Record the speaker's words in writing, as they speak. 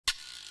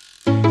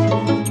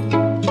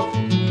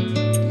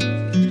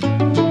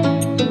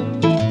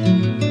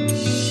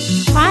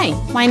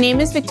My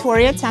name is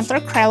Victoria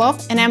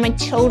Tentler-Krylov, and I'm a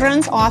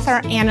children's author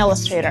and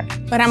illustrator,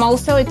 but I'm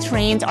also a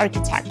trained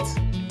architect.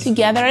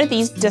 Together,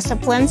 these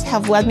disciplines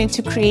have led me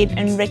to create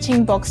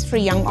enriching books for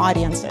young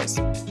audiences.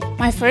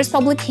 My first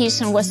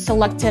publication was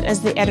selected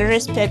as the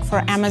editor's pick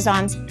for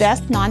Amazon's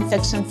Best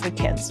Nonfiction for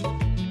Kids.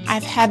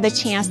 I've had the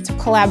chance to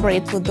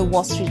collaborate with the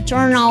Wall Street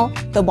Journal,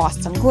 the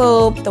Boston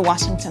Globe, the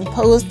Washington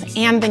Post,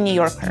 and the New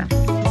Yorker.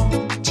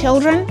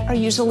 Children are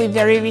usually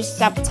very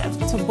receptive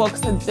to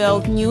books that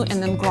build new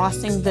and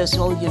engrossing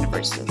visual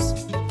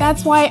universes.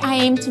 That's why I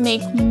aim to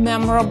make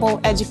memorable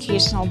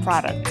educational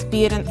products,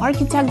 be it an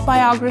architect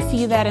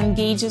biography that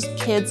engages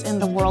kids in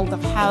the world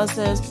of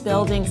houses,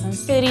 buildings, and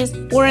cities,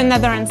 or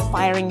another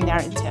inspiring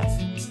narrative.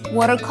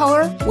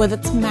 Watercolor, with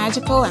its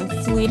magical and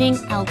fleeting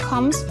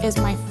outcomes, is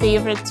my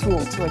favorite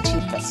tool to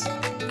achieve this.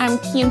 I'm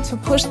keen to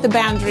push the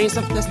boundaries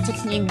of this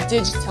technique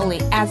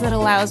digitally, as it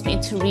allows me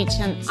to reach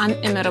an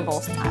unimitable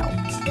style.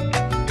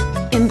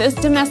 In this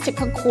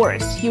Domestika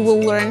course, you will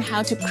learn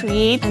how to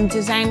create and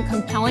design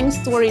compelling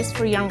stories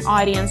for young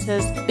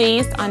audiences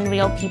based on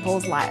real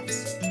people's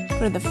lives.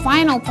 For the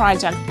final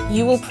project,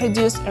 you will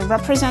produce a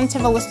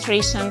representative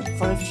illustration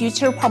for a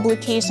future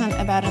publication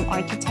about an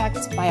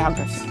architect's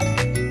biography.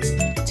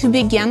 To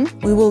begin,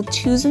 we will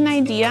choose an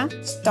idea,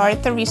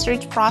 start the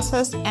research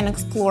process, and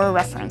explore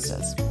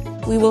references.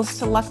 We will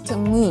select a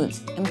mood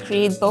and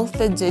create both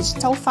the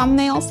digital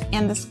thumbnails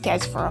and the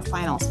sketch for a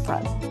final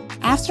spread.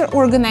 After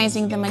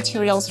organizing the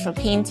materials for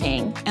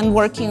painting and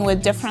working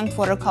with different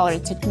watercolor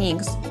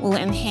techniques, we'll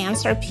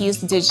enhance our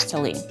piece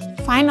digitally.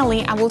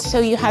 Finally, I will show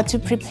you how to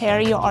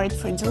prepare your art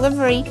for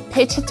delivery,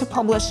 pitch it to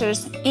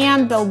publishers,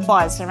 and build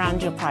buzz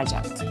around your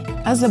project.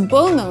 As a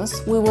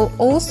bonus, we will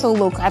also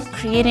look at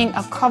creating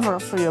a cover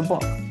for your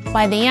book.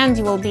 By the end,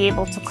 you will be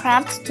able to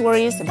craft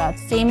stories about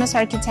famous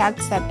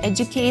architects that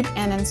educate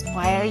and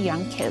inspire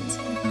young kids.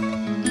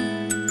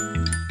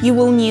 You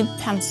will need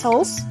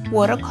pencils,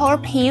 watercolor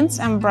paints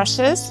and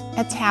brushes,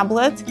 a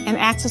tablet, and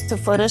access to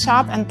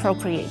Photoshop and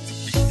Procreate.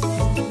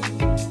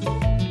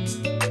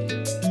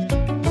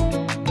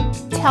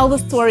 Tell the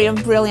story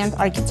of brilliant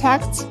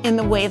architects in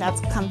a way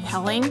that's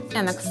compelling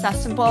and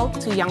accessible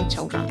to young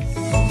children.